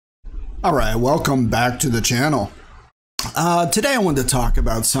All right, welcome back to the channel. Today I wanted to talk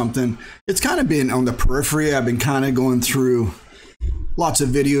about something. It's kind of been on the periphery. I've been kind of going through lots of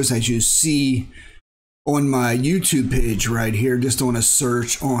videos, as you see on my YouTube page right here, just doing a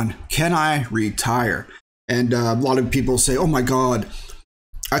search on can I retire? And a lot of people say, oh my God,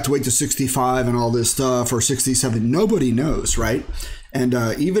 I have to wait to 65 and all this stuff, or 67. Nobody knows, right? And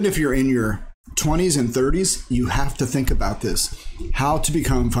even if you're in your 20s and 30s, you have to think about this, how to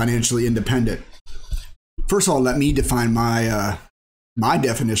become financially independent. First of all, let me define my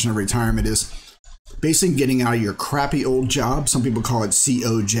definition of retirement is basically getting out of your crappy old job. Some people call it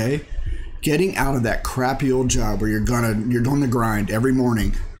COJ. Getting out of that crappy old job where you're doing the grind every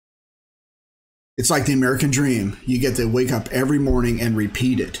morning. It's like the American dream. You get to wake up every morning and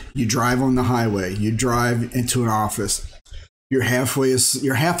repeat it. You drive on the highway. You drive into an office. You're half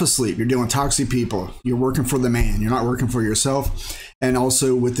asleep. You're dealing with toxic people. You're working for the man. You're not working for yourself. And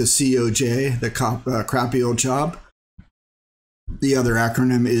also with the COJ, the crappy old job. The other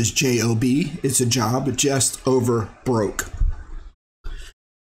acronym is JOB. It's a job just over broke.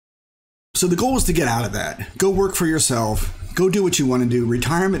 So the goal is to get out of that. Go work for yourself. Go do what you want to do.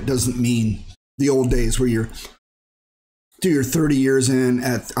 Retirement doesn't mean the old days where you do your 30 years in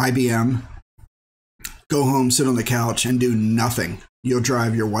at IBM. Go home, sit on the couch, and do nothing. You'll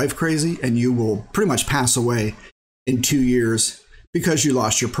drive your wife crazy, and you will pretty much pass away in 2 years because you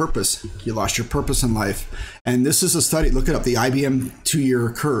lost your purpose. You lost your purpose in life. And this is a study. Look it up, the IBM 2-year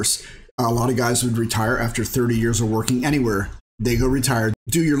curse. A lot of guys would retire after 30 years of working anywhere. They go retire,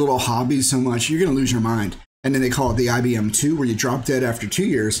 do your little hobbies so much, you're going to lose your mind. And then they call it the IBM 2, where you drop dead after 2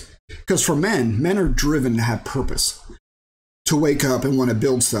 years. Because for men are driven to have purpose. To wake up and want to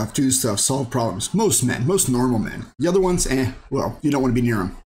build stuff, do stuff, solve problems. Most men, most normal men. The other ones, well, you don't want to be near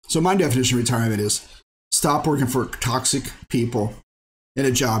them. So my definition of retirement is stop working for toxic people in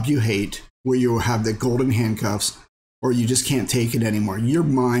a job you hate, where you will have the golden handcuffs, or you just can't take it anymore. Your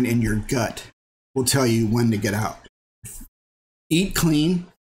mind and your gut will tell you when to get out. Eat clean.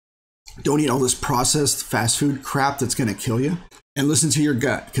 Don't eat all this processed fast food crap that's going to kill you. And listen to your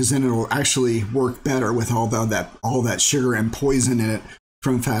gut, because then it'll actually work better with all that sugar and poison in it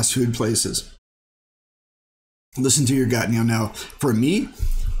from fast food places. Listen to your gut and you'll know. For me,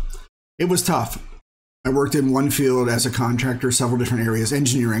 it was tough. I worked in one field as a contractor, several different areas,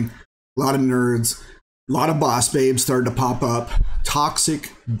 engineering, a lot of nerds, a lot of boss babes started to pop up.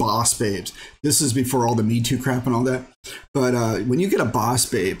 Toxic boss babes. This is before all the Me Too crap and all that. But when you get a boss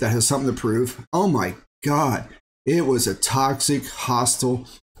babe that has something to prove, oh my God. It was a toxic, hostile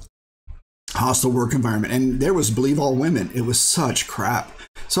work environment. And there was, believe all women, it was such crap.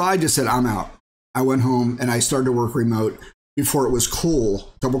 So I just said, I'm out. I went home and I started to work remote before it was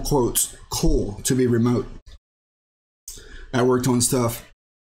cool, double quotes, cool to be remote. I worked on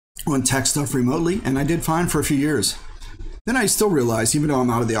tech stuff remotely, and I did fine for a few years. Then I still realized, even though I'm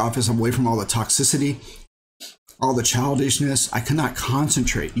out of the office, I'm away from all the toxicity, all the childishness, I cannot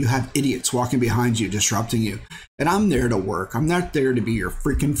concentrate. You have idiots walking behind you, disrupting you. And I'm there to work. I'm not there to be your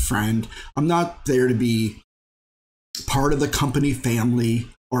freaking friend. I'm not there to be part of the company family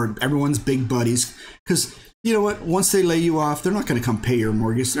or everyone's big buddies. Because you know what? Once they lay you off, they're not going to come pay your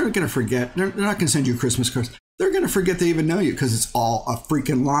mortgage. They're going to forget. They're not going to send you Christmas cards. They're going to forget they even know you, because it's all a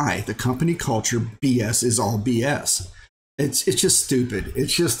freaking lie. The company culture BS is all BS. It's just stupid.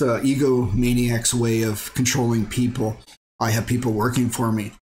 It's just a egomaniac's way of controlling people. I have people working for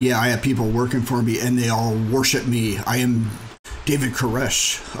me. Yeah, I have people working for me, and they all worship me. I am David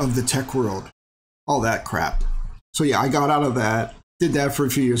Koresh of the tech world. All that crap. So yeah, I got out of that. Did that for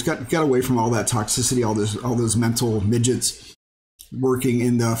a few years. Got away from all that toxicity, all those mental midgets working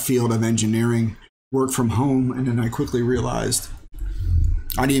in the field of engineering. Work from home, and then I quickly realized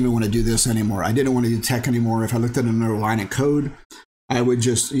I didn't even want to do this anymore. I didn't want to do tech anymore. If I looked at another line of code, I would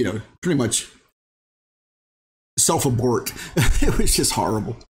just, pretty much self-abort. It was just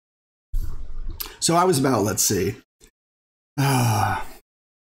horrible. So I was about, let's see,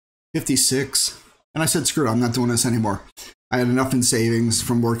 56. And I said, screw it, I'm not doing this anymore. I had enough in savings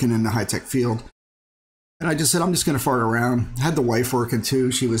from working in the high-tech field. And I just said, I'm just going to fart around. I had the wife working too.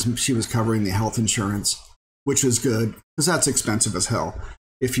 She was covering the health insurance, which was good, because that's expensive as hell.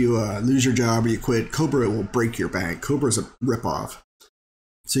 If you lose your job or you quit, Cobra will break your bank. Cobra is a ripoff.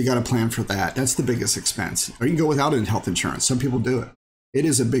 So you got to plan for that. That's the biggest expense. Or you can go without health insurance. Some people do it. It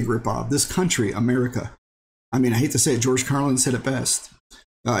is a big ripoff. This country, America, I mean, I hate to say it, George Carlin said it best.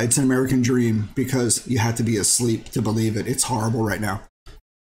 It's an American dream because you have to be asleep to believe it. It's horrible right now.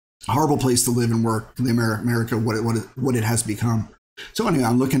 A horrible place to live and work, America, what it has become. So anyway,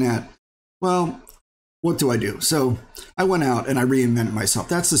 I'm looking at, well, what do I do? So I went out and I reinvented myself.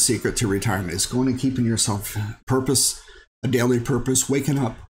 That's the secret to retirement, is going and keeping yourself purpose, a daily purpose, waking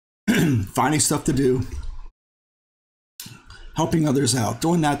up, finding stuff to do, helping others out,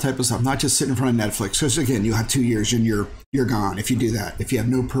 doing that type of stuff, not just sitting in front of Netflix. Because again, you have 2 years and you're gone if you do that. If you have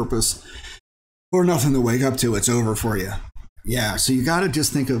no purpose or nothing to wake up to, it's over for you. Yeah, so you got to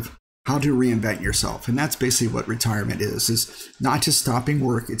just think of how to reinvent yourself. And that's basically what retirement is not just stopping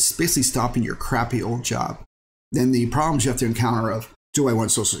work. It's basically stopping your crappy old job. Then the problems you have to encounter of, do I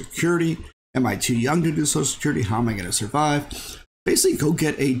want Social Security? Am I too young to do Social Security? How am I going to survive? Basically, go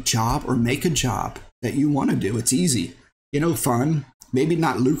get a job or make a job that you want to do. It's easy, fun, maybe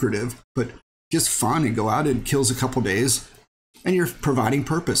not lucrative, but just fun, and go out and kills a couple days. And you're providing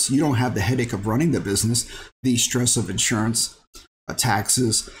purpose. You don't have the headache of running the business, the stress of insurance,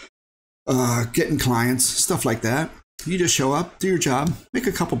 taxes, getting clients, stuff like that. You just show up, do your job, make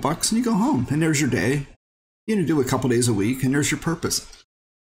a couple bucks, and you go home. And there's your day. You do a couple days a week, and there's your purpose.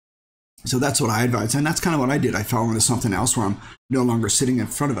 So that's what I advise. And that's kind of what I did. I fell into something else where I'm no longer sitting in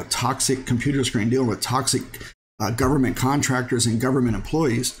front of a toxic computer screen dealing with toxic government contractors and government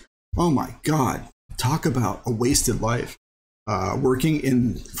employees. Oh my God. Talk about a wasted life.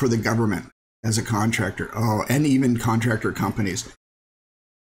 Working for the government as a contractor. Oh, and even contractor companies.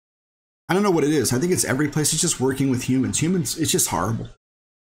 I don't know what it is. I think it's every place. It's just working with humans. It's just horrible.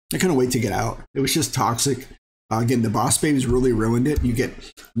 I couldn't wait to get out. It was just toxic. Again, the boss babies really ruined it. You get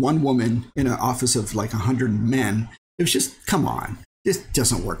one woman in an office of like 100 men. It was just, come on. This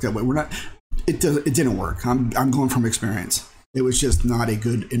doesn't work that way. It didn't work. I'm going from experience. It was just not a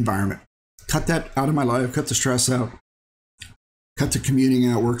good environment. Cut that out of my life. Cut the stress out. Cut the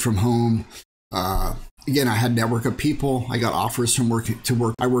commuting out. Work from home. Again, I had a network of people. I got offers from work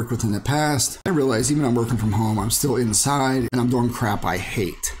I worked with in the past. I realized even though I'm working from home, I'm still inside and I'm doing crap I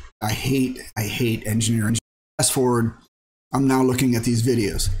hate. I hate engineering. Fast forward, I'm now looking at these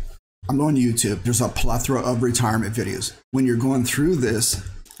videos. I'm on YouTube. There's a plethora of retirement videos. When you're going through this,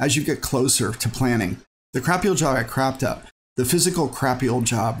 as you get closer to planning, the crappy old job I crapped out. The physical crappy old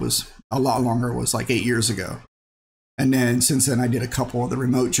job was a lot longer. It was like 8 years ago. And then since then, I did a couple of the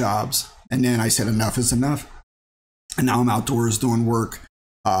remote jobs. And then I said, enough is enough. And now I'm outdoors doing work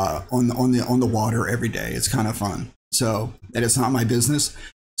on the water every day. It's kind of fun. So, and it's not my business.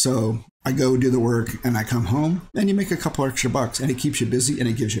 So I go do the work and I come home and you make a couple extra bucks and it keeps you busy and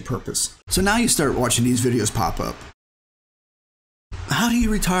it gives you purpose. So now you start watching these videos pop up. How do you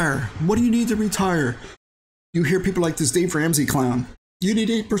retire? What do you need to retire? You hear people like this Dave Ramsey clown. You need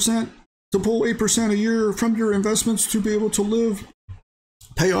 8% to pull 8% a year from your investments to be able to live.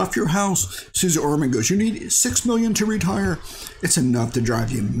 Pay off your house. Susie Orman goes, you need $6 million to retire. It's enough to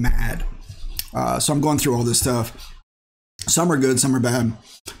drive you mad. So I'm going through all this stuff. Some are good, some are bad.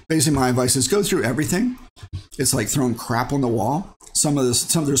 Basically, my advice is go through everything. It's like throwing crap on the wall.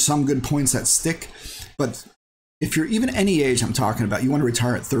 There's some good points that stick. But if you're even any age I'm talking about, you want to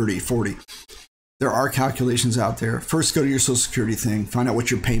retire at 30, 40. There are calculations out there. First, go to your Social Security thing. Find out what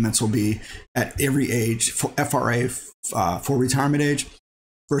your payments will be at every age for FRA for retirement age.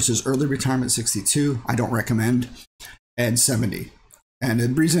 Versus early retirement, 62, I don't recommend, and 70. And the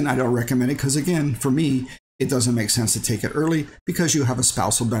reason I don't recommend it, because again, for me, it doesn't make sense to take it early because you have a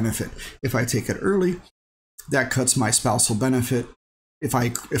spousal benefit. If I take it early, that cuts my spousal benefit. If I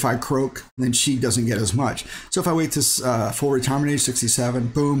croak, then she doesn't get as much. So if I wait to full retirement age, 67,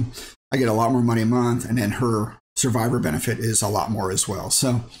 boom, I get a lot more money a month, and then her survivor benefit is a lot more as well.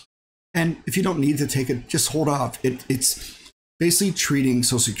 So, and if you don't need to take it, just hold off. It's basically treating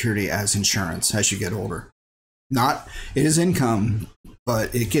Social Security as insurance as you get older. It is income,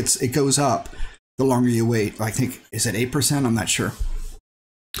 but it goes up the longer you wait. I think, is it 8%? I'm not sure.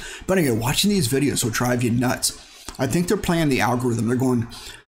 But anyway, watching these videos will drive you nuts. I think they're playing the algorithm. They're going,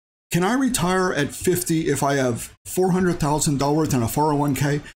 can I retire at 50 if I have $400,000 in a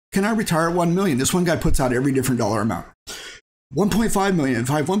 401k? Can I retire at 1 million? This one guy puts out every different dollar amount. 1.5 million.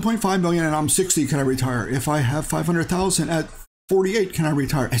 If I have 1.5 million and I'm 60, can I retire? If I have 500,000 at 48, can I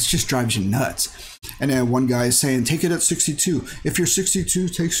retire? It just drives you nuts. And then one guy is saying, take it at 62. If you're 62,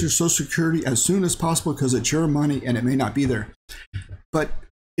 take your Social Security as soon as possible because it's your money and it may not be there. But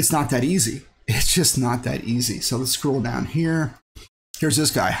it's not that easy. It's just not that easy. So let's scroll down here. Here's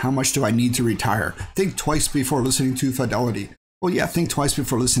this guy. How much do I need to retire? Think twice before listening to Fidelity. Well, yeah, think twice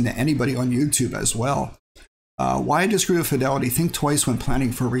before listening to anybody on YouTube as well. Why I disagree with Fidelity? Think twice when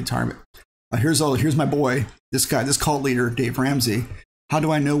planning for retirement. Here's my boy, this guy, this cult leader, Dave Ramsey. How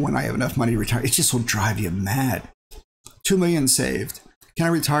do I know when I have enough money to retire? It just will drive you mad. 2 million saved. Can I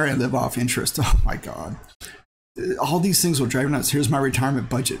retire and live off interest? Oh my God. All these things will drive you nuts. Here's my retirement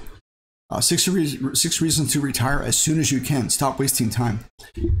budget. Six reasons to retire as soon as you can. Stop wasting time.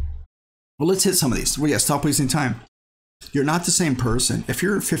 Well, let's hit some of these. Well, yeah, stop wasting time. You're not the same person. If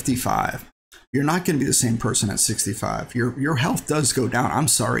you're 55, you're not going to be the same person at 65. Your health does go down. I'm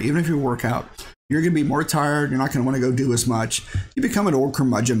sorry. Even if you work out, you're going to be more tired. You're not going to want to go do as much. You become an old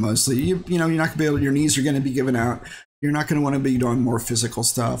curmudgeon mostly. You're not going to be able. Your knees are going to be giving out. You're not going to want to be doing more physical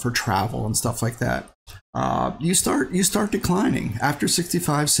stuff or travel and stuff like that. You start declining after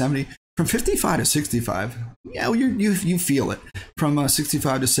 65, 70. From 55 to 65, yeah, well, you feel it. From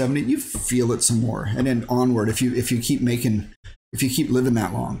 65 to 70, you feel it some more, and then onward. If you keep living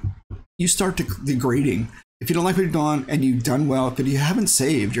that long, you start degrading. If you don't like what you're doing and you've done well, but you haven't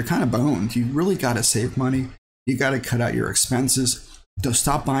saved, you're kind of boned. You really got to save money. You got to cut out your expenses. Don't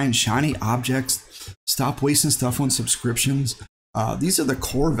stop buying shiny objects. Stop wasting stuff on subscriptions. These are the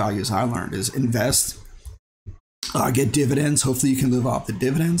core values I learned: is invest, get dividends. Hopefully, you can live off the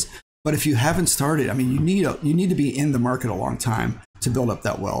dividends. But if you haven't started, I mean, you need to be in the market a long time to build up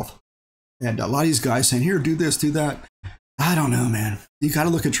that wealth. And a lot of these guys saying, here, do this, do that. I don't know, man. You got to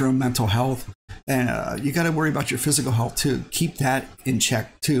look at your own mental health, and you got to worry about your physical health too. Keep that in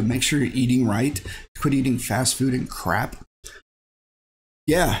check too. Make sure you're eating right. Quit eating fast food and crap.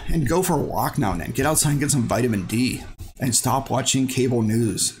 Yeah, and go for a walk now and then. Get outside and get some vitamin D, and stop watching cable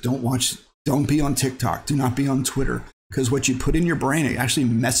news. Don't be on TikTok. Do not be on Twitter. Because what you put in your brain, it actually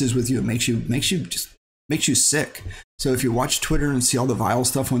messes with you. It makes you sick. So if you watch Twitter and see all the vile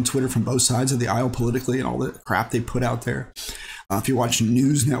stuff on Twitter from both sides of the aisle politically and all the crap they put out there, if you watch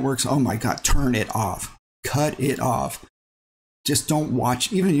news networks, oh my God, turn it off. Cut it off. Just don't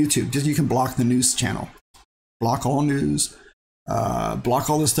watch, even YouTube. You can block the news channel. Block all news. Block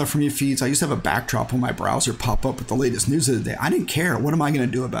all this stuff from your feeds. I used to have a backdrop on my browser pop up with the latest news of the day. I didn't care. What am I going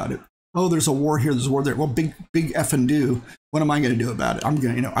to do about it? Oh, there's a war here, there's a war there. Well, big effing do. What am I going to do about it? I'm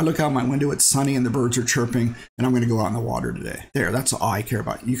going to, I look out my window, it's sunny and the birds are chirping, and I'm going to go out in the water today. There, that's all I care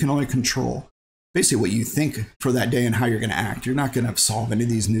about. You can only control basically what you think for that day and how you're going to act. You're not going to solve any of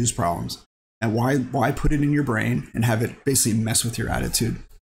these news problems. And why put it in your brain and have it basically mess with your attitude?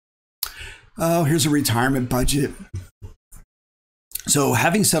 Oh, here's a retirement budget. So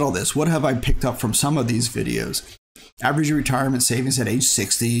having said all this, what have I picked up from some of these videos? Average retirement savings at age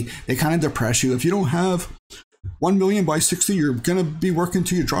 60. They kind of depress you. If you don't have 1 million by 60, you're going to be working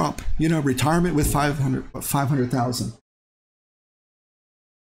till you drop. Retirement with 500,000.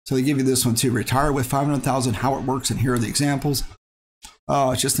 So they give you this one too. Retire with 500,000, how it works, and here are the examples.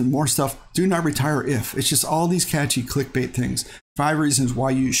 It's just more stuff. Do not retire if. It's just all these catchy clickbait things. 5 reasons why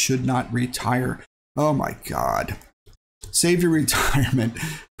you should not retire. Oh my God. Save your retirement.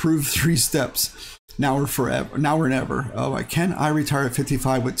 Prove 3 steps. Now or forever. Now or never. Oh, can I retire at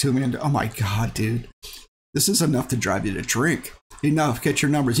 55 with $2 million? Oh my God, dude. This is enough to drive you to drink. Enough. Get your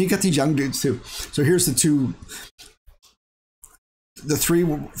numbers. You got these young dudes too. So here's the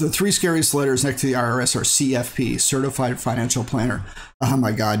three scariest letters next to the IRS are CFP, Certified Financial Planner. Oh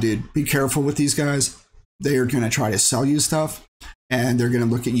my God, dude. Be careful with these guys. They are going to try to sell you stuff. And they're going to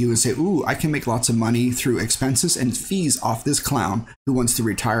look at you and say, ooh, I can make lots of money through expenses and fees off this clown who wants to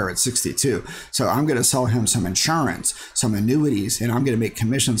retire at 62. So I'm going to sell him some insurance, some annuities, and I'm going to make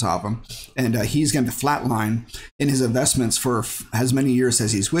commissions off him. And he's going to flatline in his investments for as many years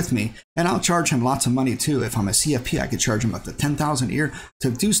as he's with me. And I'll charge him lots of money too. If I'm a CFP, I could charge him up to $10,000 a year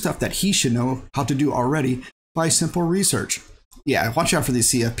to do stuff that he should know how to do already by simple research. Yeah, watch out for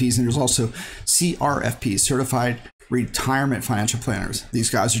these CFPs. And there's also CRFPs, Certified Retirement Financial Planners. These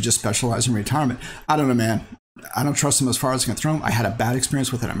guys are just specialized in retirement. I don't know, man. I don't trust them as far as I can throw them. I had a bad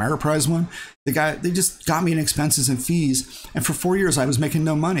experience with an Ameriprise one. They just got me in expenses and fees. And for 4 years, I was making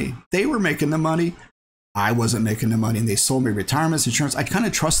no money. They were making the money. I wasn't making the money. And they sold me retirement insurance. I kind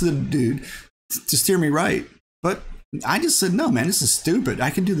of trusted the dude to steer me right. But I just said, no, man, this is stupid. I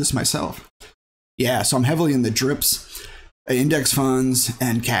can do this myself. Yeah, so I'm heavily in the drips, index funds,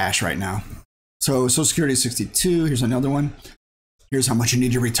 and cash right now. So Social Security 62, here's another one. Here's how much you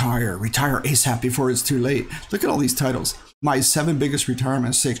need to retire. Retire ASAP before it's too late. Look at all these titles. My 7 biggest retirement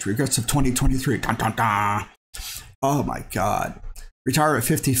mistakes, regrets of 2023. Dun, dun, dun. Oh my God. Retire at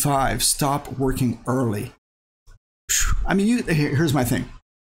 55. Stop working early. I mean, here's my thing.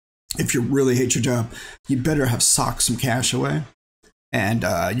 If you really hate your job, you better have socked some cash away. And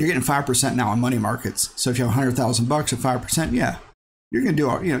you're getting 5% now on money markets. So if you have $100,000 at 5%, yeah. You're going to do,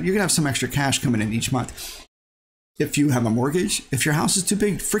 you're going to have some extra cash coming in each month. If you have a mortgage, if your house is too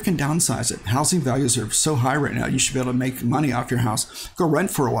big, freaking downsize it. Housing values are so high right now. You should be able to make money off your house. Go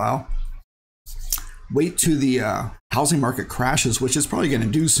rent for a while. Wait till the housing market crashes, which is probably going to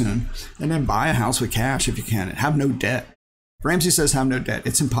do soon. And then buy a house with cash if you can. And have no debt. Ramsey says have no debt.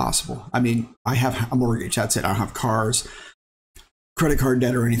 It's impossible. I mean, I have a mortgage. That's it. I don't have cars, credit card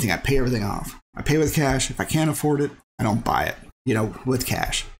debt, or anything. I pay everything off. I pay with cash. If I can't afford it, I don't buy it, you know, with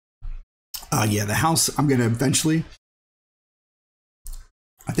cash. Yeah, the house, I'm going to eventually,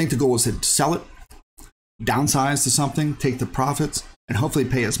 I think the goal is to sell it, downsize to something, take the profits, and hopefully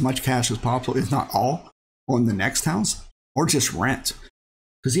pay as much cash as possible, if not all, on the next house, or just rent.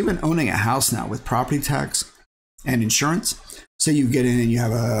 Because even owning a house now with property tax and insurance, say you get in and you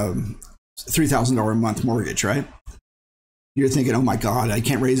have a $3,000 a month mortgage, right? You're thinking, oh my God, they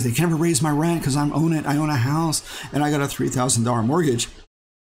can't never raise my rent because I own a house and I got a $3,000 mortgage.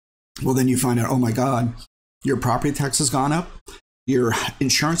 Well, then you find out, oh my God, your property tax has gone up, your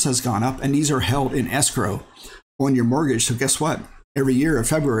insurance has gone up, and these are held in escrow on your mortgage. So guess what? Every year of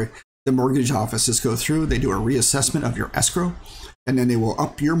February, the mortgage offices go through, they do a reassessment of your escrow, and then they will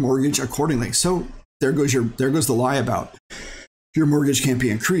up your mortgage accordingly. So there goes the lie about your mortgage can't be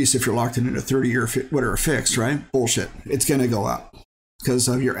increased if you're locked in a 30-year whatever fixed, right? Bullshit. It's going to go up because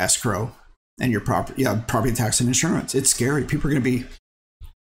of your escrow and your property tax and insurance. It's scary. People are paying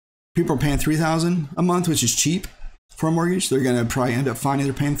 $3,000 a month, which is cheap for a mortgage. They're going to probably end up finding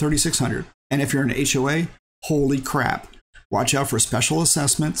they're paying $3,600. And if you're in an HOA, holy crap. Watch out for special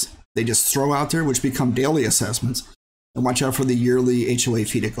assessments. They just throw out there, which become daily assessments. And watch out for the yearly HOA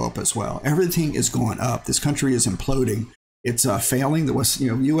fee to go up as well. Everything is going up. This country is imploding. It's failing.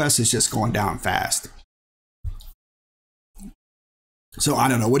 The U.S. is just going down fast. So I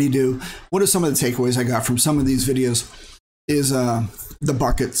don't know. What do you do? What are some of the takeaways I got from some of these videos? Is the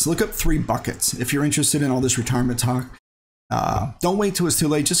buckets. Look up 3 buckets if you're interested in all this retirement talk. Don't wait till it's too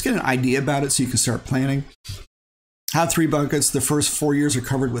late. Just get an idea about it so you can start planning. Have 3 buckets. The first 4 years are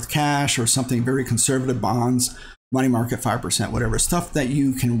covered with cash or something very conservative, bonds, money market, 5%, whatever. Stuff that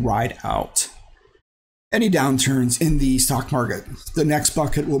you can ride out any downturns in the stock market. The next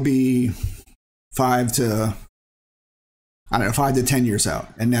bucket will be 5 to 10 years out.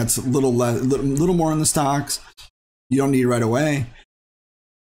 And that's a little more on the stocks. You don't need it right away.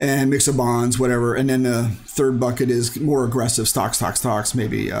 And mix of bonds, whatever. And then the third bucket is more aggressive stocks,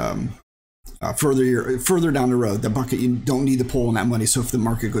 maybe further down the road. The bucket, you don't need to pull on that money. So if the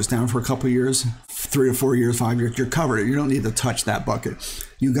market goes down for a couple of years, 3 to 4 years, 5 years, you're covered. You don't need to touch that bucket.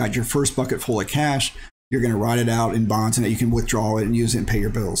 You got your first bucket full of cash. You're going to ride it out in bonds and that you can withdraw it and use it and pay your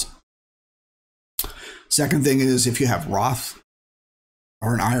bills. Second thing is if you have Roth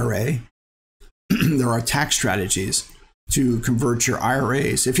or an IRA, there are tax strategies to convert your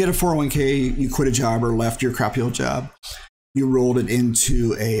IRAs. If you had a 401k, you quit a job or left your crappy old job, you rolled it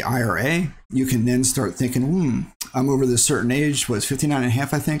into a IRA, you can then start thinking, I'm over this certain age, 59 and a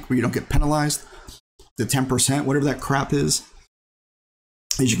half, I think, where you don't get penalized, the 10%, whatever that crap is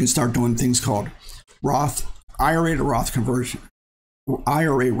you can start doing things called IRA to Roth conversion,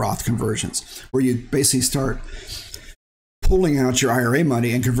 IRA Roth conversions, where you basically start pulling out your IRA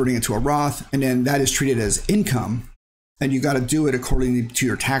money and converting it to a Roth, and then that is treated as income, and you got to do it according to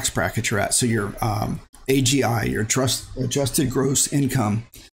your tax bracket you're at. So your AGI, your adjusted gross income,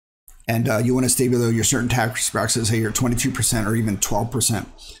 and you want to stay below your certain tax brackets, say you're 22% or even 12%.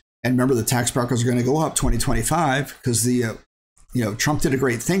 And remember, the tax brackets are going to go up 2025 because Trump did a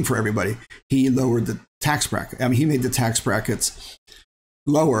great thing for everybody. He lowered the tax bracket. I mean, he made the tax brackets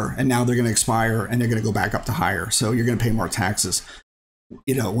lower, and now they're going to expire and they're going to go back up to higher. So you're going to pay more taxes,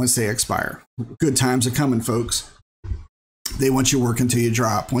 once they expire. Good times are coming, folks. They want you working till you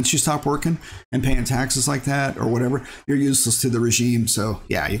drop. Once you stop working and paying taxes like that or whatever, you're useless to the regime. So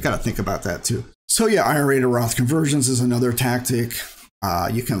yeah, you've got to think about that too. So yeah, IRA to Roth conversions is another tactic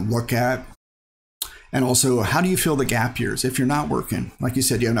you can look at. And also, how do you fill the gap years if you're not working? Like you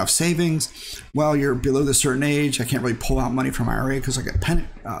said, you have enough savings. Well, you're below the certain age. I can't really pull out money from IRA because I get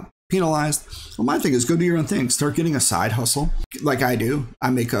penalized. Well, my thing is go do your own thing. Start getting a side hustle like I do. I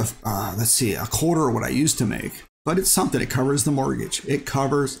make a quarter of what I used to make. But it's something. It covers the mortgage. It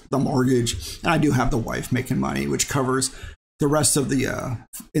covers the mortgage. And I do have the wife making money, which covers the rest of the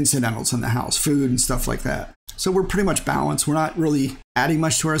incidentals in the house, food and stuff like that. So we're pretty much balanced. We're not really adding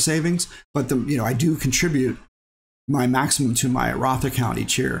much to our savings, but I do contribute my maximum to my Roth account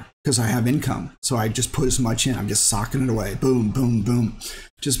each year because I have income. So I just put as much in. I'm just socking it away. Boom, boom, boom.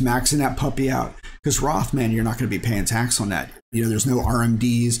 Just maxing that puppy out. Because Roth, man, you're not going to be paying tax on that. There's no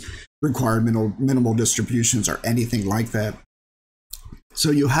RMDs, required minimal distributions, or anything like that.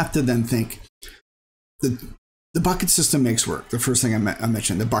 So you have to then think the bucket system makes work. The first thing I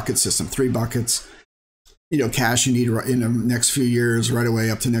mentioned, the bucket system, 3 buckets. Cash you need in the next few years, right away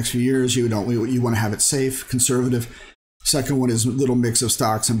up to the next few years. You want to have it safe, conservative. Second one is a little mix of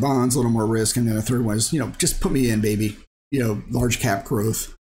stocks and bonds, a little more risk. And then the third one is, just put me in, baby. large cap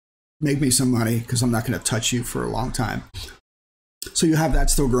growth, make me some money because I'm not going to touch you for a long time. So you have that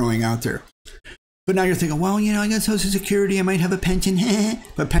still growing out there. But now you're thinking, well, I got Social Security, I might have a pension.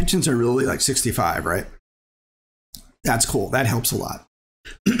 But pensions are really like 65, right? That's cool. That helps a lot.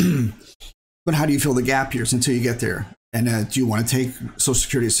 But how do you fill the gap years until you get there? And do you want to take Social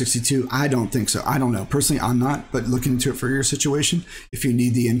Security at 62? I don't think so. I don't know. Personally, I'm not. But looking into it for your situation, if you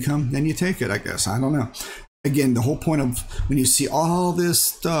need the income, then you take it, I guess. I don't know. Again, the whole point of when you see all this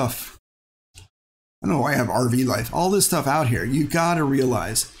stuff, I don't know why I have RV life, all this stuff out here, you got to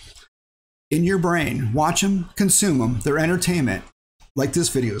realize in your brain, watch them, consume them. They're entertainment. Like this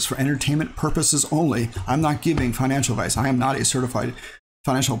video is for entertainment purposes only. I'm not giving financial advice. I am not a certified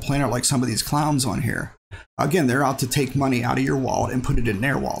financial planner like some of these clowns on here. Again, they're out to take money out of your wallet and put it in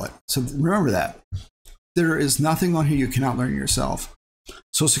their wallet. So remember that. There is nothing on here you cannot learn yourself.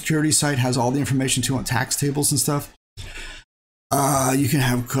 Social Security site has all the information too on tax tables and stuff. You can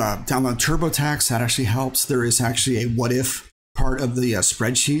have download TurboTax. That actually helps. There is actually a what if part of the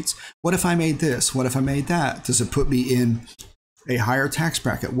spreadsheets. What if I made this? What if I made that? Does it put me in a higher tax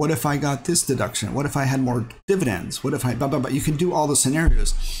bracket? What if I got this deduction? What if I had more dividends? What if I blah, blah, blah? You can do all the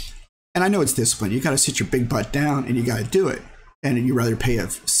scenarios. And I know it's discipline. You got to sit your big butt down and you got to do it. And you rather pay a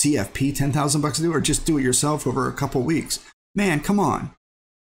CFP $10,000 to do it or just do it yourself over a couple of weeks. Man, come on.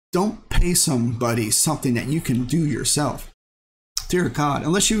 Don't pay somebody something that you can do yourself. Dear God,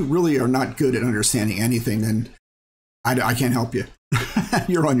 unless you really are not good at understanding anything, then I can't help you.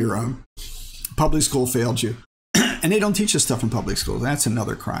 You're on your own. Public school failed you. And they don't teach us stuff in public school. That's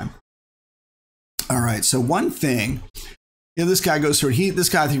another crime. All right. So one thing, this guy goes through, this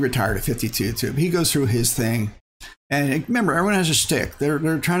guy I think retired at 52 too. He goes through his thing. And remember, everyone has a shtick. They're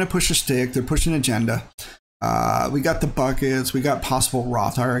trying to push a shtick. They're pushing an agenda. We got the buckets. We got possible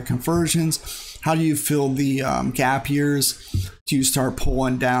Roth IRA conversions. How do you fill the gap years? Do you start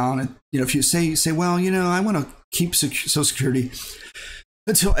pulling down? If you say, well, I want to keep Social Security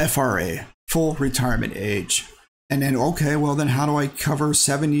until FRA, full retirement age. And then, okay, well, then how do I cover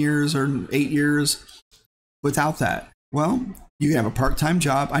 7 years or 8 years without that? Well, you can have a part-time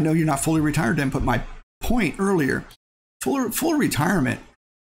job. I know you're not fully retired then, but my point earlier, full retirement,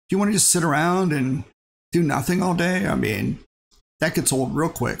 do you want to just sit around and do nothing all day? I mean, that gets old real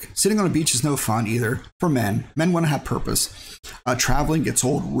quick. Sitting on a beach is no fun either for men. Men want to have purpose. Traveling gets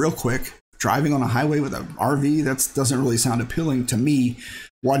old real quick. Driving on a highway with an RV, that doesn't really sound appealing to me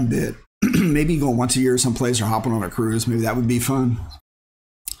one bit. Maybe going once a year someplace or hopping on a cruise. Maybe that would be fun.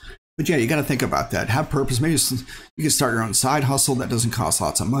 But yeah, you got to think about that. Have purpose. Maybe you can start your own side hustle that doesn't cost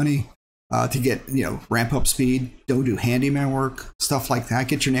lots of money to get, ramp up speed. Don't do handyman work, stuff like that.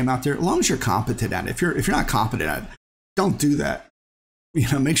 Get your name out there. As long as you're competent at it. If you're not competent at it, don't do that.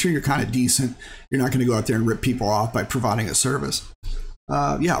 Make sure you're kind of decent. You're not going to go out there and rip people off by providing a service.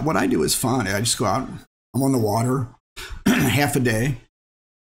 What I do is fun. I just go out. I'm on the water half a day.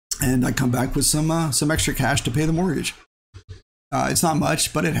 And I come back with some extra cash to pay the mortgage. It's not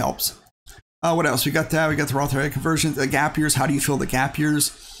much, but it helps. What else? We got that. We got the Roth IRA conversion, the gap years. How do you fill the gap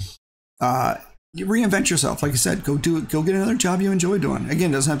years? You reinvent yourself. Like I said, go do it. Go get another job you enjoy doing. Again,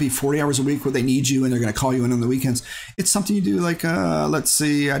 it doesn't have to be 40 hours a week where they need you and they're going to call you in on the weekends. It's something you do like, let's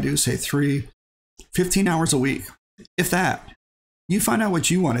see, I do say 15 hours a week. If that. You find out what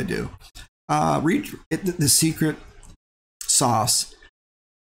you want to do. Read the secret sauce.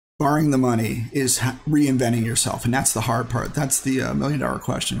 Barring the money is reinventing yourself. And that's the hard part. That's the $1 million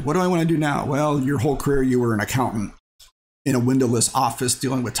question. What do I want to do now? Well, your whole career, you were an accountant in a windowless office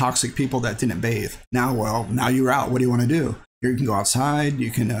dealing with toxic people that didn't bathe. Now you're out. What do you want to do? You can go outside. You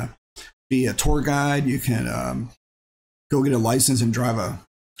can be a tour guide. You can go get a license and drive a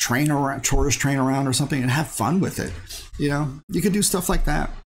tourist train around or something and have fun with it. You can do stuff like that.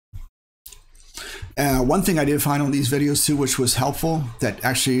 One thing I did find on these videos too, which was helpful, that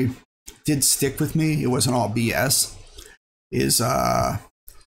actually did stick with me, it wasn't all BS, is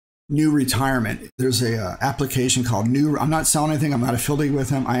New Retirement. There's a application called New. I'm not selling anything. I'm not affiliated with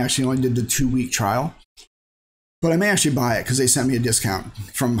them. I actually only did the 2-week trial, but I may actually buy it because they sent me a discount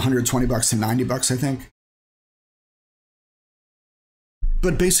from $120 to $90, I think.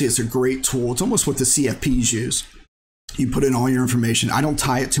 But basically, it's a great tool. It's almost what the CFPs use. You put in all your information. I don't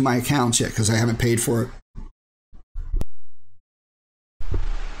tie it to my accounts yet because I haven't paid for it.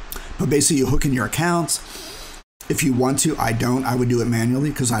 But basically, you hook in your accounts. If you want to, I don't. I would do it manually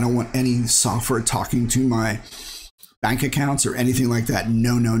because I don't want any software talking to my bank accounts or anything like that.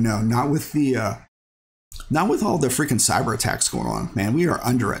 No. Not with all the freaking cyber attacks going on. Man, we are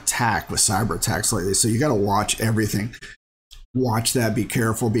under attack with cyber attacks lately. So you got to watch everything. Watch that. Be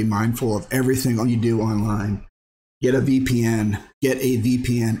careful. Be mindful of everything you do online. Get a VPN. Get a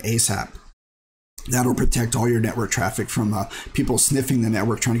VPN ASAP. That'll protect all your network traffic from people sniffing the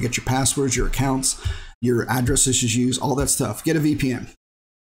network, trying to get your passwords, your accounts, your addresses you use, all that stuff. Get a VPN.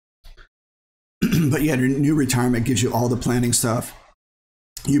 But yeah, your new retirement gives you all the planning stuff.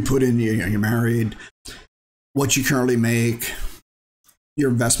 You put in, you're married, what you currently make,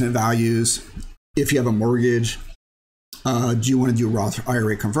 your investment values. If you have a mortgage, do you want to do Roth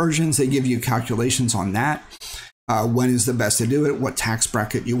IRA conversions? They give you calculations on that. When is the best to do it? What tax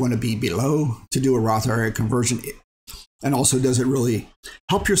bracket you want to be below to do a Roth IRA conversion? And also, does it really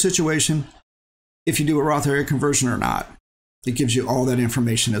help your situation if you do a Roth IRA conversion or not? It gives you all that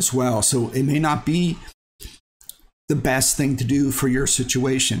information as well. So it may not be the best thing to do for your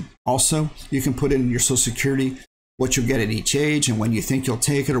situation. Also, you can put in your Social Security, what you'll get at each age and when you think you'll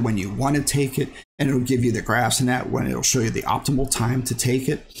take it or when you want to take it. And it'll give you the graphs in that, when it'll show you the optimal time to take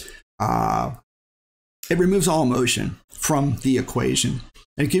it. It removes all emotion from the equation,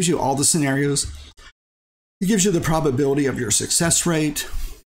 and it gives you all the scenarios. It gives you the probability of your success rate,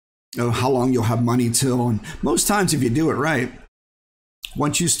 of how long you'll have money till. And most times, if you do it right,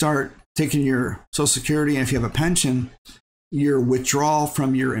 once you start taking your Social Security, and if you have a pension, your withdrawal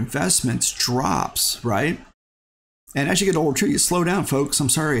from your investments drops, right? And as you get older too, you slow down, folks. I'm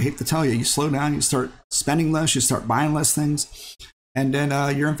sorry, I hate to tell you, you slow down, you start spending less, you start buying less things. And then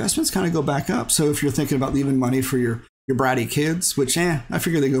your investments kind of go back up. So if you're thinking about leaving money for your bratty kids, which I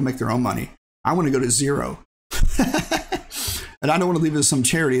figure they go make their own money. I want to go to zero. And I don't want to leave it to some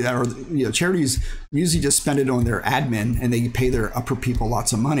charity that, or charities usually just spend it on their admin and they pay their upper people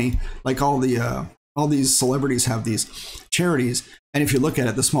lots of money. Like all these celebrities have these charities. And if you look at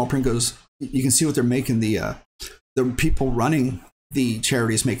it, the small print goes, you can see what they're making. The people running the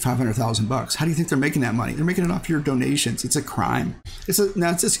charities make $500,000. How do you think they're making that money? They're making it off your donations. It's a crime. It's a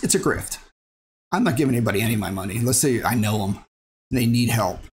grift. I'm not giving anybody any of my money. Let's say I know them and they need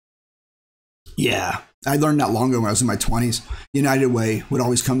help. Yeah, I learned that long ago when I was in my 20s. United Way would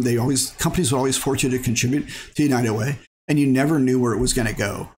always come. Companies would always force you to contribute to United Way, and you never knew where it was going to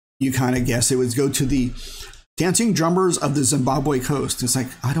go. You kind of guessed it would go to the Dancing Drummers of the Zimbabwe Coast. It's like,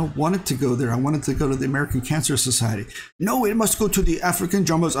 I don't want it to go there. I want it to go to the American Cancer Society. No, it must go to the African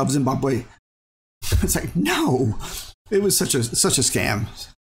Drummers of Zimbabwe. It's like, no, it was such a scam.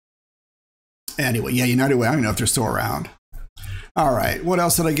 Anyway, yeah, United Way, I don't know if they're still around. All right, what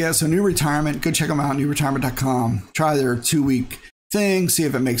else did I get? So New Retirement, go check them out, newretirement.com. Try their 2-week thing, see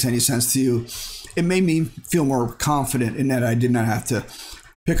if it makes any sense to you. It made me feel more confident in that I did not have to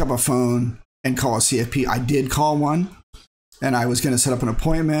pick up a phone and call a CFP. I did call one, and I was going to set up an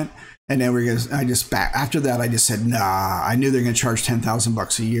appointment, and then after that, I just said, nah. I knew they're going to charge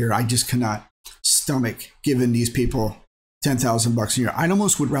 $10,000 a year. I just cannot stomach giving these people $10,000 a year. I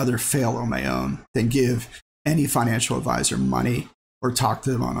almost would rather fail on my own than give any financial advisor money or talk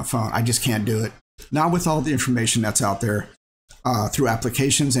to them on a phone. I just can't do it. Not with all the information that's out there through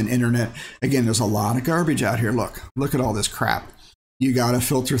applications and internet. Again, there's a lot of garbage out here. Look at all this crap. You got to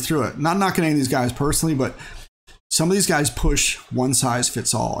filter through it. Not knocking any of these guys personally, but some of these guys push one size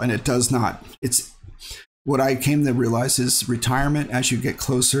fits all, and it does not. It's what I came to realize is retirement, as you get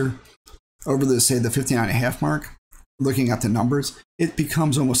closer over the 59.5 mark, looking at the numbers, it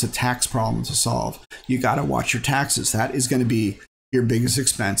becomes almost a tax problem to solve. You got to watch your taxes. That is going to be your biggest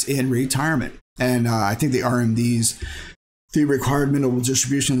expense in retirement. And I think the RMDs, the required minimal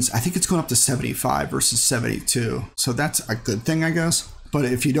distributions, I think it's going up to 75 versus 72. So that's a good thing, I guess. But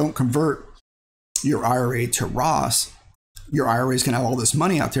if you don't convert your IRA to Roth, your IRA is going to have all this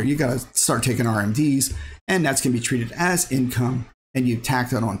money out there. You got to start taking RMDs, and that's going to be treated as income, and you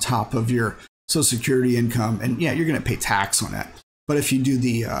tack that on top of your Social Security income. And yeah, you're going to pay tax on that. But if you do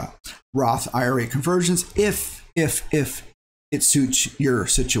the Roth IRA conversions, if it suits your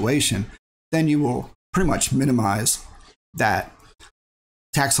situation, then you will pretty much minimize that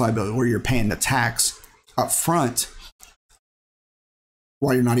tax liability where you're paying the tax up front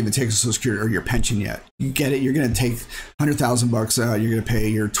while you're not even taking Social Security or your pension yet. You get it. You're going to take $100,000 out. You're going to pay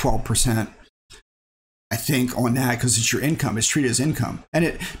your 12%, I think, on that because it's your income. It's treated as income.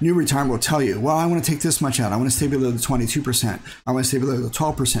 And New Retirement will tell you, well, I want to take this much out. I want to stay below the 22%. I want to stay below the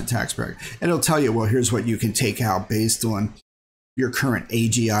 12% tax bracket. And it'll tell you, well, here's what you can take out based on your current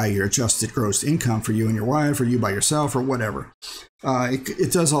AGI, your adjusted gross income for you and your wife, or you by yourself, or whatever.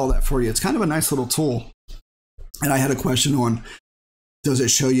 It does all that for you. It's kind of a nice little tool. And I had a question on, does it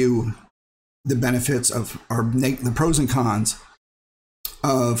show you the benefits of, or the pros and cons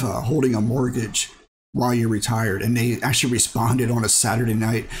of holding a mortgage while you're retired? And they actually responded on a Saturday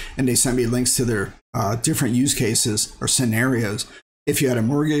night, and they sent me links to their different use cases or scenarios. If you had a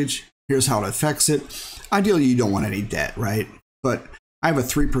mortgage, Here's how it affects it. Ideally, you don't want any debt, right? But I have a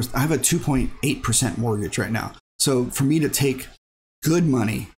 3%, I have a 2.8% mortgage right now. So for me to take good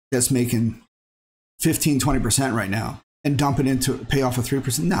money that's making 15, 20% right now and dump it into pay off a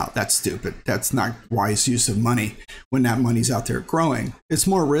 3%, no, that's stupid. That's not wise use of money when that money's out there growing. It's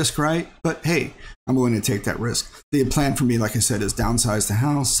more risk, right? But hey, I'm willing to take that risk. The plan for me, like I said, is downsize the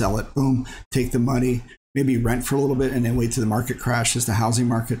house, sell it, boom, take the money, maybe rent for a little bit, and then wait till the market crashes, the housing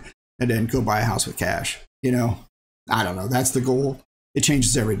market, and then go buy a house with cash. You know, I don't know. That's the goal. It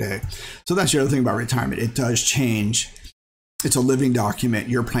changes every day. So that's the other thing about retirement. It does change. It's a living document.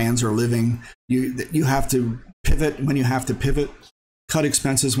 Your plans are living. You have to pivot when you have to pivot, cut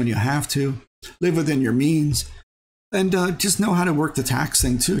expenses when you have to, live within your means, and just know how to work the tax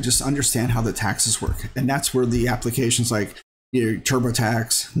thing too. Just understand how the taxes work. And that's where the applications like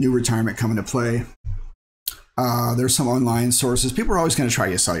TurboTax, New Retirement come into play. There's some online sources. People are always going to try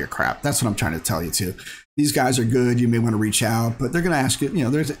to sell your crap. That's what I'm trying to tell you too. These guys are good. You may want to reach out, but they're going to ask you,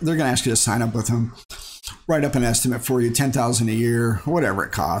 they're going to ask you to sign up with them, write up an estimate for you, $10,000 a year, whatever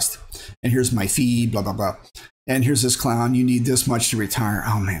it costs. And here's my fee, blah, blah, blah. And here's this clown. You need this much to retire.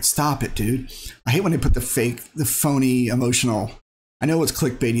 Oh man, stop it, dude. I hate when they put the phony, emotional. I know it's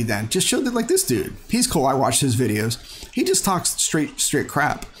clickbaity then. Just show that like this dude. He's cool. I watched his videos. He just talks straight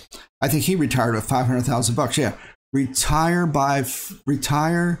crap. I think he retired with $500,000. Yeah. Retire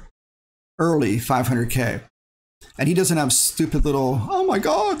early, $500K. And he doesn't have stupid little, oh my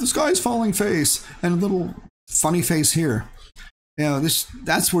God, this guy's falling face and a little funny face here.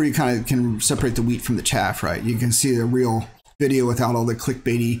 That's where you kind of can separate the wheat from the chaff, right? You can see the real video without all the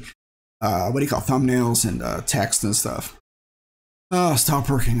clickbaity, thumbnails and text and stuff. Oh, stop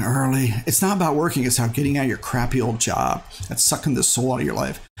working early. It's not about working. It's about getting out of your crappy old job. That's sucking the soul out of your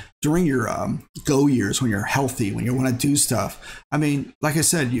life. During your go years, when you're healthy, when you want to do stuff. I mean, like I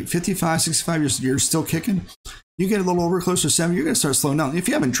said, you 55, 65 years, you're still kicking. You get a little over close to 70, you're going to start slowing down. If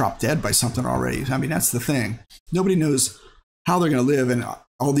you haven't dropped dead by something already, I mean, that's the thing. Nobody knows how they're going to live. And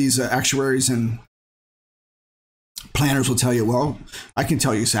all these actuaries and planners will tell you, well, I can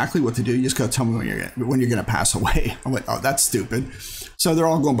tell you exactly what to do. You just got to tell me when you're going to pass away. I went, oh, that's stupid. So they're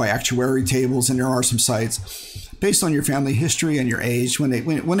all going by actuary tables, and there are some sites based on your family history and your age when they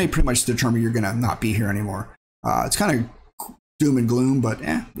pretty much determine you're going to not be here anymore. It's kind of doom and gloom, but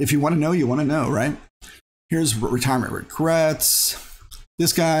if you want to know, you want to know, right? Here's retirement regrets.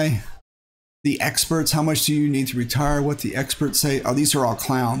 This guy, the experts, how much do you need to retire? What the experts say? Oh, these are all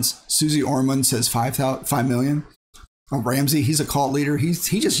clowns. Susie Orman says $5 million. Oh, Ramsey, he's a cult leader. He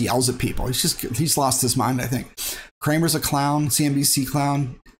just yells at people. He's lost his mind, I think. Kramer's a clown, CNBC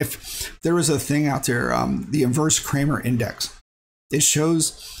clown. If there was a thing out there, the inverse Kramer index, it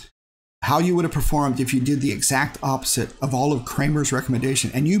shows how you would have performed if you did the exact opposite of all of Kramer's recommendation,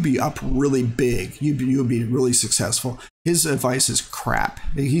 and you'd be up really big. You'd be really successful. His advice is crap.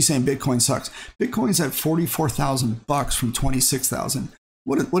 He's saying Bitcoin sucks. Bitcoin's at $44,000 from 26,000.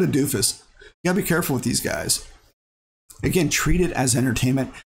 What a doofus. You gotta be careful with these guys. Again, treat it as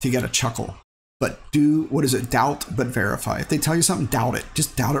entertainment to get a chuckle. But doubt but verify. If they tell you something, doubt it.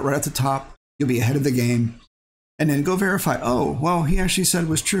 Just doubt it right at the top. You'll be ahead of the game. And then go verify. Oh, well, he actually said it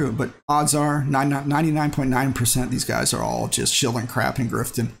was true. But odds are 99.9% these guys are all just shilling crap and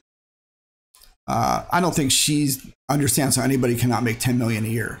grifting. I don't think she understands how anybody cannot make 10 million a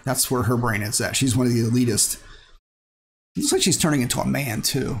year. That's where her brain is at. She's one of the elitist. It looks like she's turning into a man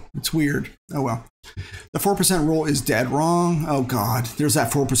too. It's weird. Oh well. The 4% rule is dead wrong. Oh God. There's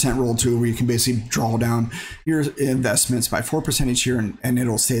that 4% rule too, where you can basically draw down your investments by 4% each year and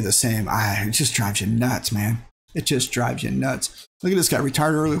it'll stay the same. It just drives you nuts, man. It just drives you nuts. Look at this guy,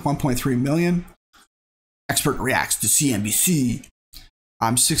 retired early, 1.3 million. Expert reacts to CNBC.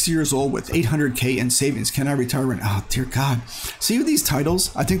 I'm 60 years old with 800K in savings. Can I retire? Oh dear God. See with these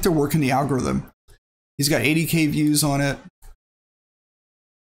titles, I think they're working the algorithm. He's got 80K views on it.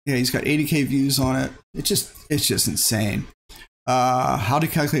 Yeah, he's got 80K views on it. It's just insane. How to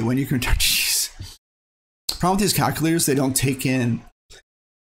calculate when you can retire? Jeez. Problem with these calculators, they don't take in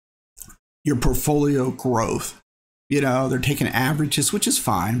your portfolio growth. They're taking averages, which is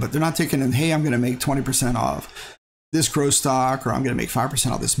fine, but they're not taking in, hey, I'm going to make 20% off this growth stock, or I'm going to make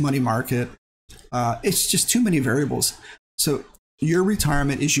 5% off this money market. It's just too many variables. So your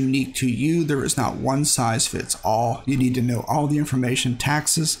retirement is unique to you. There is not one size fits all. You need to know all the information,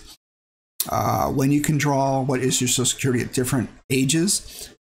 taxes, when you can draw, what is your Social Security at different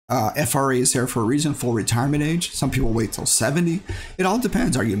ages. FRA is there for a reason, full retirement age. Some people wait till 70. It all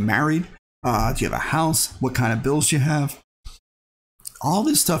depends. Are you married? Do you have a house? What kind of bills do you have? All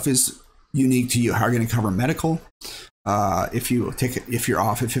this stuff is unique to you. How are you going to cover medical? If you're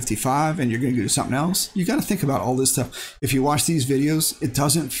off at 55 and you're going to do something else, you got to think about all this stuff. If you watch these videos, it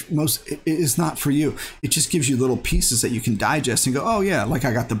is not for you. It just gives you little pieces that you can digest and go, oh yeah, like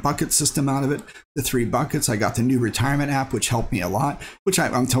I got the bucket system out of it, the 3 buckets. I got the new retirement app, which helped me a lot, which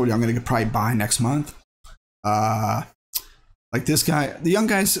I'm told you I'm going to probably buy next month. Like this guy, the young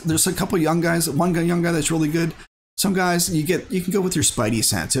guys, there's a couple young guys, young guy that's really good. Some guys you can go with your spidey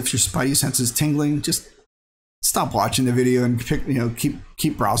sense. If your spidey sense is tingling, just stop watching the video and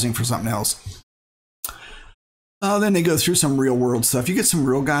keep browsing for something else. Then they go through some real world stuff. You get some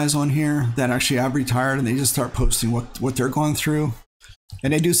real guys on here that actually have retired and they just start posting what they're going through.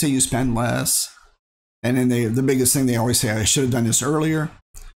 And they do say you spend less. And then the biggest thing they always say, I should have done this earlier.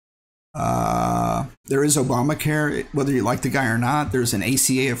 There is Obamacare, whether you like the guy or not. There's an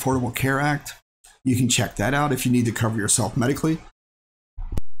ACA, Affordable Care Act. You can check that out if you need to cover yourself medically.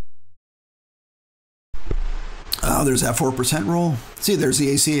 There's that 4% rule. See, there's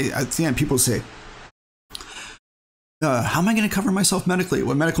the ACA. At the end, people say, how am I going to cover myself medically?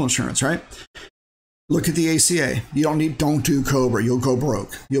 With medical insurance, right? Look at the ACA. Don't do Cobra. You'll go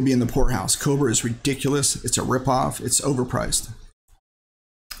broke. You'll be in the poorhouse. Cobra is ridiculous. It's a ripoff. It's overpriced.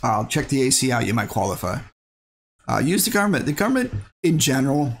 Check the ACA out. You might qualify. Use the government. The government in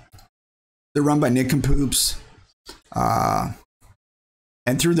general, they're run by nincompoops.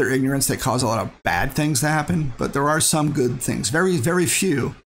 And through their ignorance, they cause a lot of bad things to happen. But there are some good things. Very, very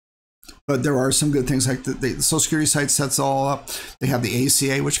few. But there are some good things, like the Social Security site sets it all up. They have the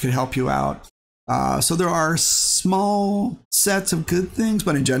ACA, which could help you out. So there are small sets of good things,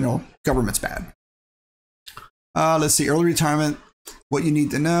 but in general, government's bad. Let's see, early retirement, what you need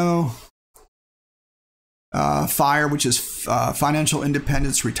to know. FIRE, which is financial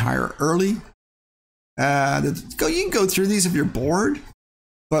independence, retire early. You can go through these if you're bored.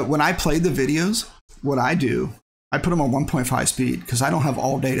 But when I play the videos, what I do, I put them on 1.5 speed because I don't have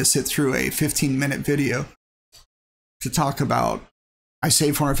all day to sit through a 15-minute video to talk about I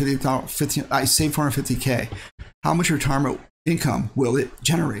saved $450K. How much retirement income will it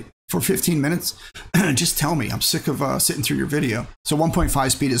generate for 15 minutes? Just tell me. I'm sick of sitting through your video. So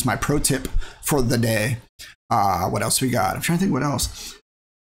 1.5 speed is my pro tip for the day. What else we got? I'm trying to think what else.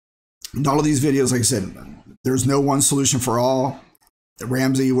 In all of these videos, like I said, there's no one solution for all.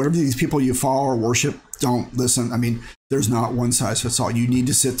 Ramsey, whatever these people you follow or worship, don't listen. I mean, there's not one size fits all. You need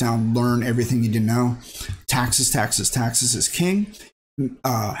to sit down, learn everything you need to know. Taxes is king.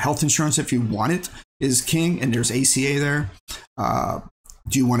 Health insurance, if you want it, is king, and there's ACA there.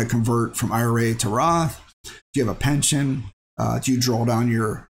 Do you want to convert from IRA to Roth? Do you have a pension? Do you draw down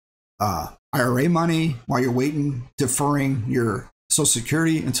your IRA money while you're waiting, deferring your Social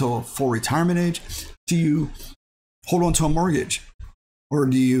Security until full retirement age? Do you hold on to a mortgage? Or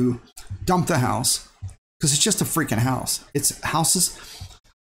do you dump the house? Because it's just a freaking house. Houses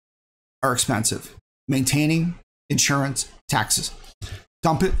are expensive. Maintaining, insurance, taxes.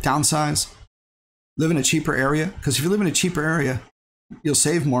 Dump it, downsize, live in a cheaper area. Because if you live in a cheaper area, you'll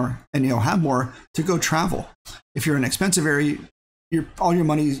save more and you'll have more to go travel. If you're in an expensive area, all your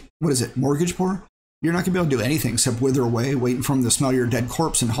money, mortgage poor? You're not going to be able to do anything except wither away, waiting for them to smell your dead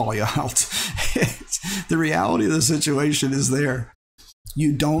corpse and haul you out. The reality of the situation is there.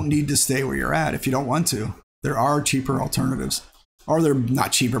 You don't need to stay where you're at if you don't want to. There are cheaper alternatives. Or they're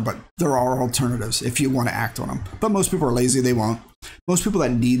not cheaper, but there are alternatives if you want to act on them. But most people are lazy, they won't. Most people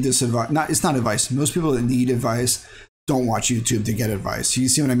that need this advice, it's not advice. Most people that need advice don't watch YouTube to get advice. You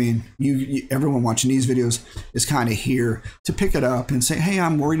see what I mean? Everyone watching these videos is kind of here to pick it up and say, hey,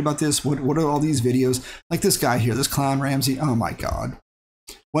 I'm worried about this. What are all these videos? Like this guy here, this clown Ramsey. Oh my God.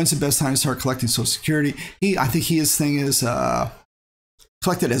 When's the best time to start collecting Social Security? I think his thing is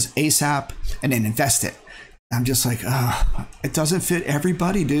collect it as ASAP and then invest it. I'm just like, it doesn't fit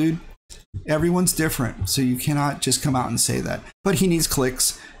everybody, dude. Everyone's different. So you cannot just come out and say that. But he needs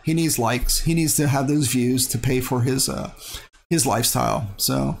clicks. He needs likes. He needs to have those views to pay for his lifestyle.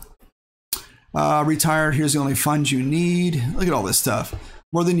 So retired, here's the only funds you need. Look at all this stuff.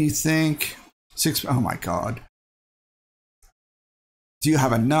 More than you think. Oh my God. Do you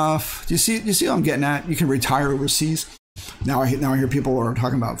have enough? Do you see what I'm getting at? You can retire overseas. Now I hear people are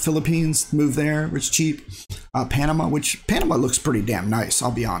talking about Philippines, move there, it's cheap. Panama looks pretty damn nice, I'll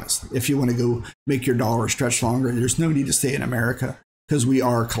be honest. If you want to go make your dollar stretch longer, there's no need to stay in America because we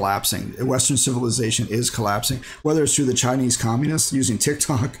are collapsing. Western civilization is collapsing, whether it's through the Chinese communists using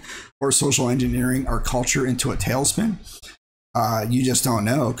TikTok or social engineering our culture into a tailspin. You just don't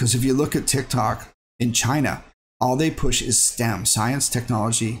know, because if you look at TikTok in China, all they push is STEM, science,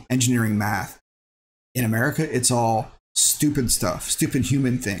 technology, engineering, math. In America, it's all stupid stuff, stupid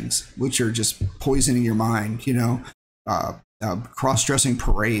human things, which are just poisoning your mind, cross-dressing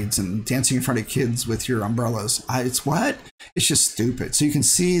parades and dancing in front of kids with your umbrellas. It's what? It's just stupid. So you can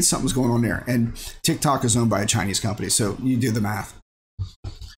see something's going on there. And TikTok is owned by a Chinese company, so you do the math.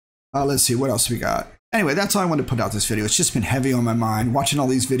 Let's see, what else we got? Anyway, that's all I wanted to put out this video. It's just been heavy on my mind, watching all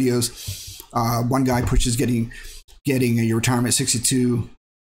these videos. One guy pushes getting your retirement at 62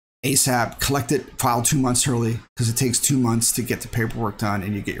 ASAP, collect it, file 2 months early, because it takes 2 months to get the paperwork done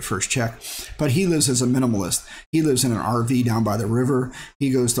and you get your first check. But he lives as a minimalist. He lives in an RV down by the river.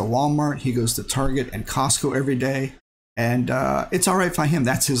 He goes to Walmart, he goes to Target and Costco every day. And it's all right for him.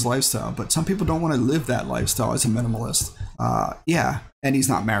 That's his lifestyle. But some people don't want to live that lifestyle as a minimalist. Yeah, and he's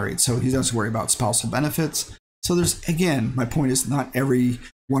not married, so he doesn't worry about spousal benefits. So there's, again, my point is not every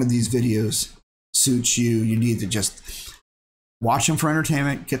one of these videos suits you. You need to just watch them for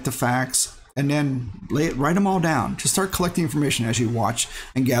entertainment, get the facts, and then write them all down. Just start collecting information as you watch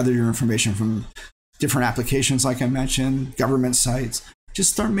and gather your information from different applications, like I mentioned, government sites.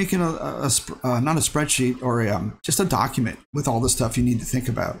 Just start making not a spreadsheet or just a document with all the stuff you need to think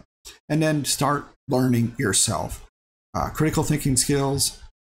about. And then start learning yourself. Critical thinking skills,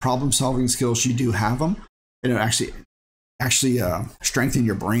 problem solving skills, you do have them. And it actually strengthen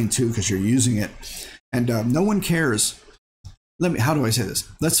your brain too, because you're using it. And no one cares. How do I say this?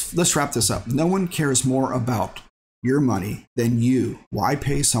 Let's wrap this up. No one cares more about your money than you. Why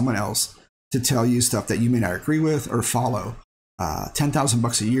pay someone else to tell you stuff that you may not agree with or follow?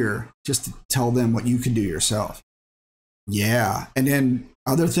 $10,000 a year just to tell them what you can do yourself. Yeah. And then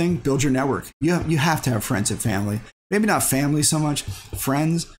other thing, build your network. You have to have friends and family. Maybe not family so much,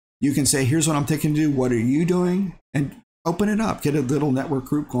 friends. You can say, here's what I'm thinking to do. What are you doing? And open it up. Get a little network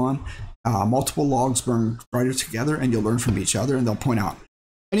group going. Multiple logs burn brighter together, and you'll learn from each other, and they'll point out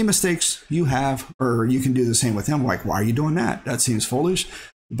any mistakes you have, or you can do the same with them. Like, why are you doing that? That seems foolish.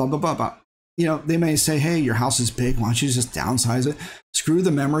 Blah, blah, blah, blah. You know, they may say, hey, your house is big. Why don't you just downsize it? Screw the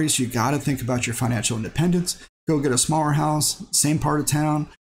memories. You got to think about your financial independence. Go get a smaller house, same part of town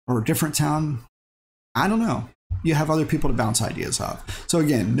or a different town. I don't know. You have other people to bounce ideas off. So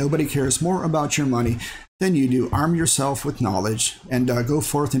again, nobody cares more about your money than you do. Arm yourself with knowledge and go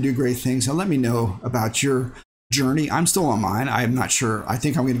forth and do great things. And let me know about your journey. I'm still on mine. I'm not sure. I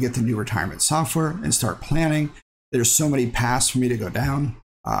think I'm going to get the new retirement software and start planning. There's so many paths for me to go down.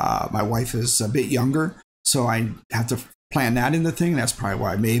 My wife is a bit younger, so I have to plan that in the thing. That's probably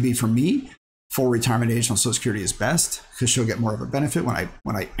why maybe for me, full retirement age on Social Security is best, because she'll get more of a benefit when I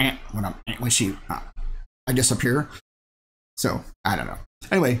disappear. So I don't know.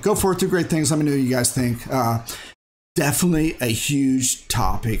 Anyway, go forth, do great things. Let me know what you guys think. Definitely a huge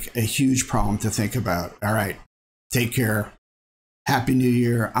topic, a huge problem to think about. All right. Take care. Happy New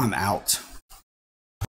Year. I'm out.